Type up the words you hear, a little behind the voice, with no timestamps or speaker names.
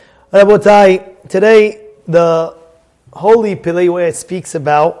Rabotai, today the Holy Pilei where it speaks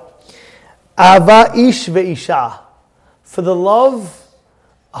about Ava ish ve'isha, for the love,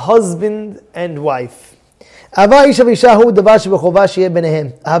 husband and wife. Ava ish ve'isha hu davar shebechovah sheyeh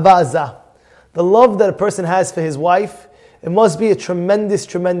benehem. Ava azah. The love that a person has for his wife, it must be a tremendous,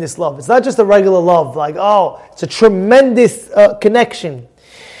 tremendous love. It's not just a regular love, like, it's a tremendous connection.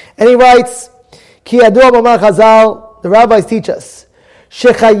 And he writes, Ki yadua b'mar Chazal, the rabbis teach us,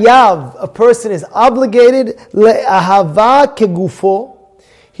 Shechayav, a person is obligated, le'ahava kegufo,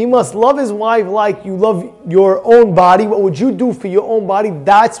 he must love his wife like you love your own body. What would you do for your own body?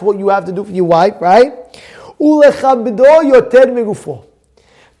 That's what you have to do for your wife, right? Ulechabdo yoter megufo,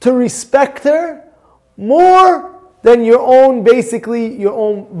 to respect her more than your own, basically your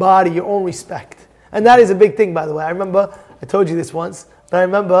own body, your own respect. And that is a big thing, by the way. I remember, I told you this once, but I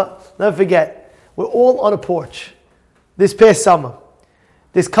remember, never forget, we're all on a porch this past summer.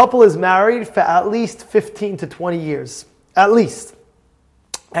 This couple is married for at least 15 to 20 years. At least.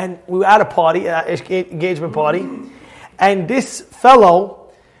 And we were at a party, an engagement party, and this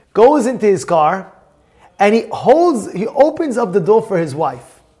fellow goes into his car and he opens up the door for his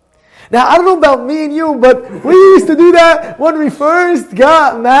wife. Now, I don't know about me and you, but we used to do that when we first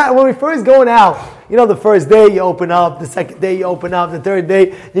going out. You know, the first day you open up, the second day you open up, the third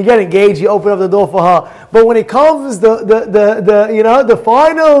day you get engaged, you open up the door for her. But when it comes the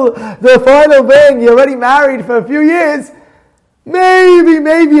final bang, you're already married for a few years,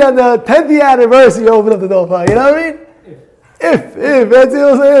 maybe on the 10th anniversary you open up the door for her. You know what I mean? If that's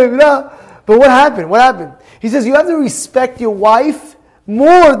if, you know. But what happened? He says you have to respect your wife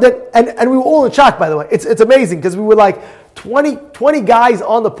more than, and we were all in shock, by the way. It's amazing because we were like 20 guys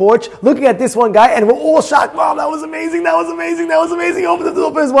on the porch looking at this one guy, and we're all shocked. Wow, that was amazing. He opened the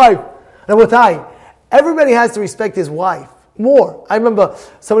door for his wife. And we'll tell you, everybody has to respect his wife more. I remember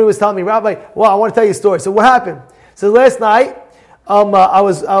somebody was telling me, Rabbi, I want to tell you a story. So what happened? So last night, I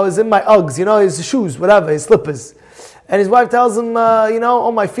was in my Uggs, his shoes, whatever, his slippers. And his wife tells him,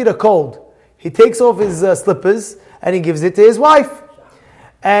 my feet are cold. He takes off his slippers and he gives it to his wife.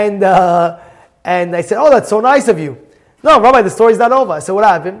 And I said, that's so nice of you. No, Rabbi, the story's not over. I said, what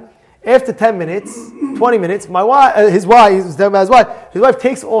happened? After 10 minutes, 20 minutes, his wife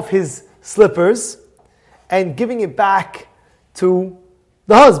takes off his slippers and giving it back to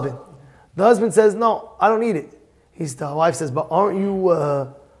the husband. The husband says, no, I don't need it. The wife says, but aren't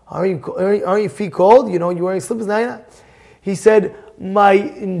your feet cold? You're wearing slippers now. He said, my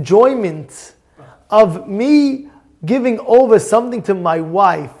enjoyment of me giving over something to my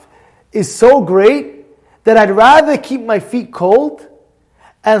wife is so great that I'd rather keep my feet cold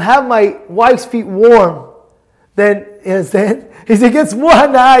and have my wife's feet warm than, you understand? He gets more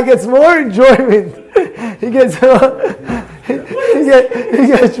enjoyment. He gets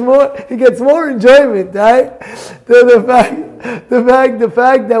more enjoyment, right? The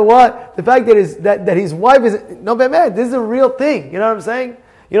fact that his wife is, no, man, this is a real thing. You know what I'm saying?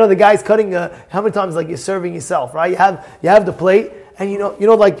 The guy's cutting, how many times you're serving yourself, right? You have the plate, and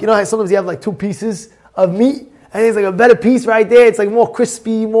sometimes you have like two pieces of meat, and it's like a better piece right there. It's like more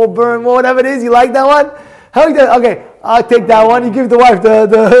crispy, more burnt, more whatever it is. You like that one? How you that? Okay, I'll take that one. You give the wife the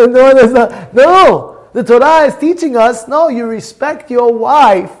one that's not. No, the Torah is teaching us. No, you respect your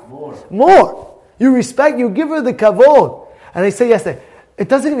wife more. You give her the kavod. And I say yesterday, it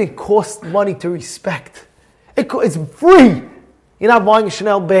doesn't even cost money to respect. It's free. You're not buying a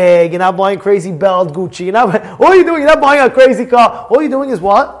Chanel bag. You're not buying crazy belt, Gucci. All you're doing, you're not buying a crazy car. All you're doing is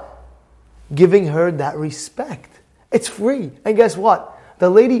what? Giving her that respect. It's free. And guess what? The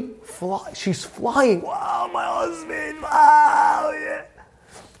lady, she's flying. Wow, my husband. Wow, yeah.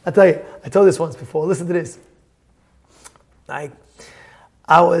 I tell you, I told this once before. Listen to this. I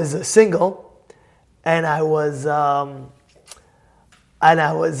was single, and I was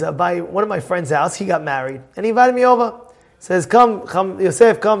by one of my friend's house. He got married, and he invited me over. Says, come,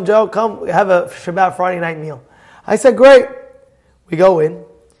 Yosef, come, Joe, come, have a Shabbat Friday night meal. I said, great. We go in,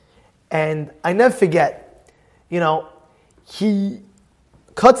 and I never forget, he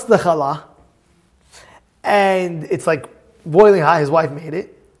cuts the challah, and it's like boiling hot. His wife made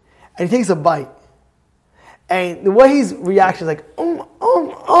it, and he takes a bite. And the way his reaction is like, wow,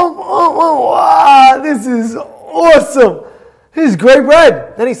 this is awesome. This is great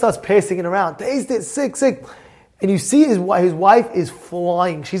bread. Then he starts passing it around. Taste it, sick. And you see his wife is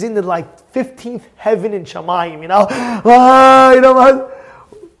flying. She's in the 15th heaven in Shamayim,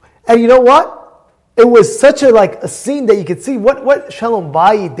 And you know what? It was such a scene that you could see what Shalom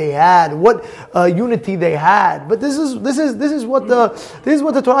Bayit they had, what unity they had. But this is what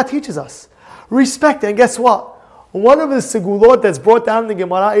the Torah teaches us. Respect. And guess what? One of the segulot that's brought down in the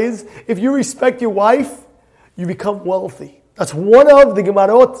Gemara is, if you respect your wife, you become wealthy. That's one of the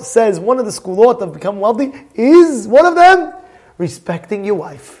Gemarot says, one of the segulot of become wealthy is, one of them, respecting your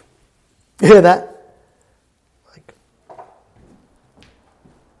wife. You hear that?